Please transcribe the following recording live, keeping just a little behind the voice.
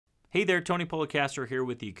Hey there, Tony Polecaster here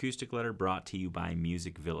with the Acoustic Letter brought to you by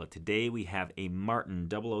Music Villa. Today we have a Martin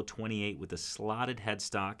 0028 with a slotted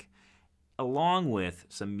headstock along with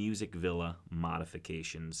some Music Villa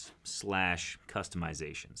modifications /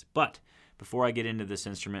 customizations. But before I get into this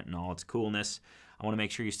instrument and all its coolness, I want to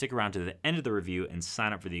make sure you stick around to the end of the review and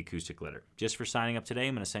sign up for the Acoustic Letter. Just for signing up today,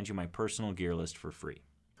 I'm going to send you my personal gear list for free.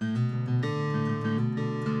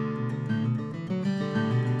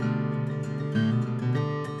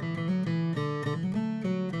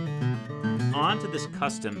 On to this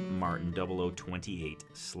custom Martin 0028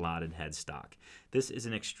 slotted headstock. This is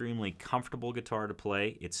an extremely comfortable guitar to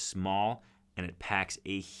play. It's small and it packs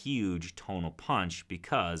a huge tonal punch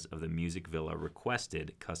because of the Music Villa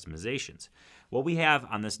requested customizations. What we have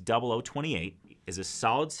on this 0028 is a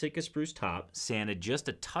solid Sitka spruce top, sanded just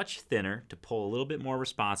a touch thinner to pull a little bit more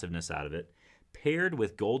responsiveness out of it, paired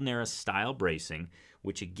with Golden Era style bracing,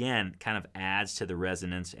 which again kind of adds to the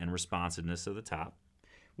resonance and responsiveness of the top.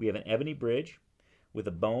 We have an ebony bridge with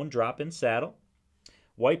a bone drop-in saddle,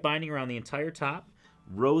 white binding around the entire top,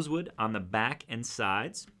 rosewood on the back and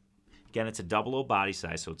sides. Again, it's a 00 body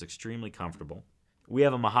size, so it's extremely comfortable. We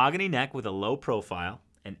have a mahogany neck with a low profile,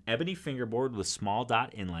 an ebony fingerboard with small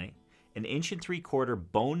dot inlay, an 1 3/4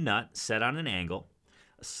 bone nut set on an angle,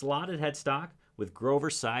 a slotted headstock with Grover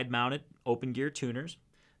side-mounted open gear tuners,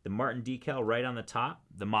 the Martin decal right on the top,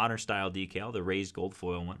 the modern style decal, the raised gold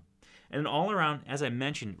foil one, and an all-around, as I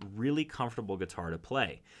mentioned, really comfortable guitar to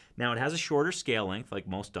play. Now, it has a shorter scale length, like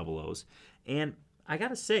most 00s, and I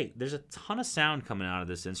gotta say, there's a ton of sound coming out of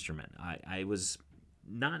this instrument. I was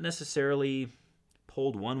not necessarily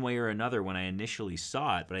pulled one way or another when I initially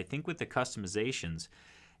saw it, but I think with the customizations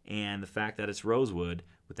and the fact that it's rosewood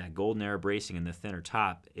with that Golden Era bracing and the thinner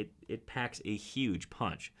top, it packs a huge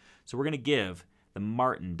punch. So we're gonna give the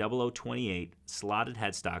Martin 0028 slotted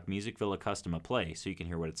headstock Music Villa Custom a play so you can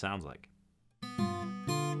hear what it sounds like.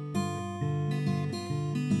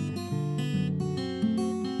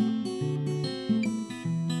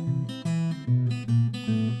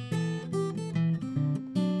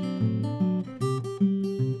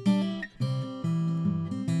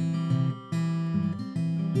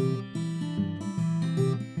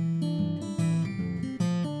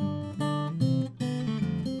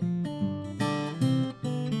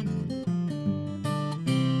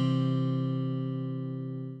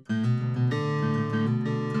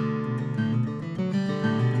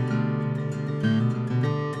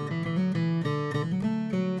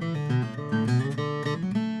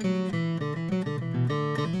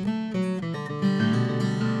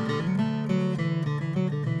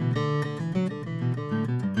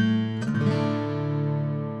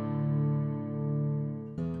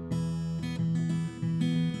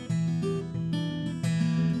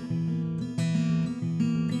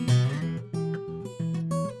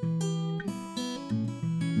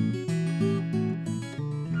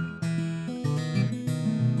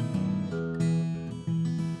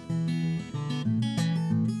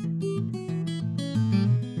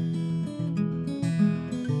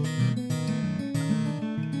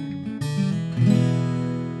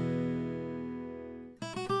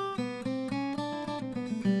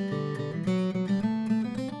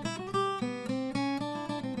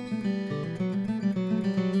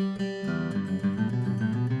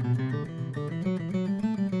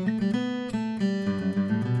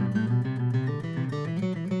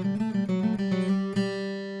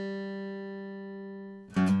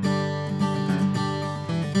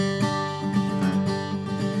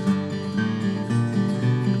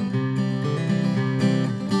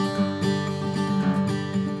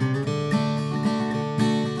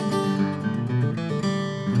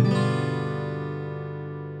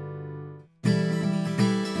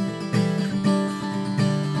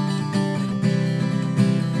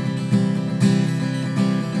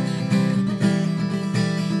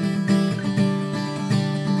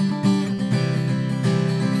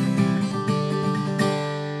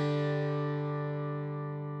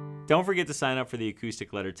 Don't forget to sign up for the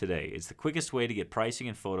Acoustic Letter today. It's the quickest way to get pricing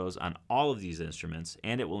and photos on all of these instruments,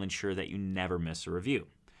 and it will ensure that you never miss a review.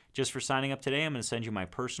 Just for signing up today, I'm going to send you my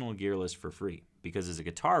personal gear list for free, because as a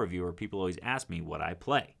guitar reviewer, people always ask me what I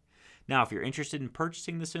play. Now, if you're interested in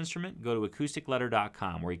purchasing this instrument, go to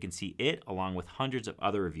acousticletter.com where you can see it along with hundreds of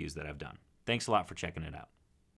other reviews that I've done. Thanks a lot for checking it out.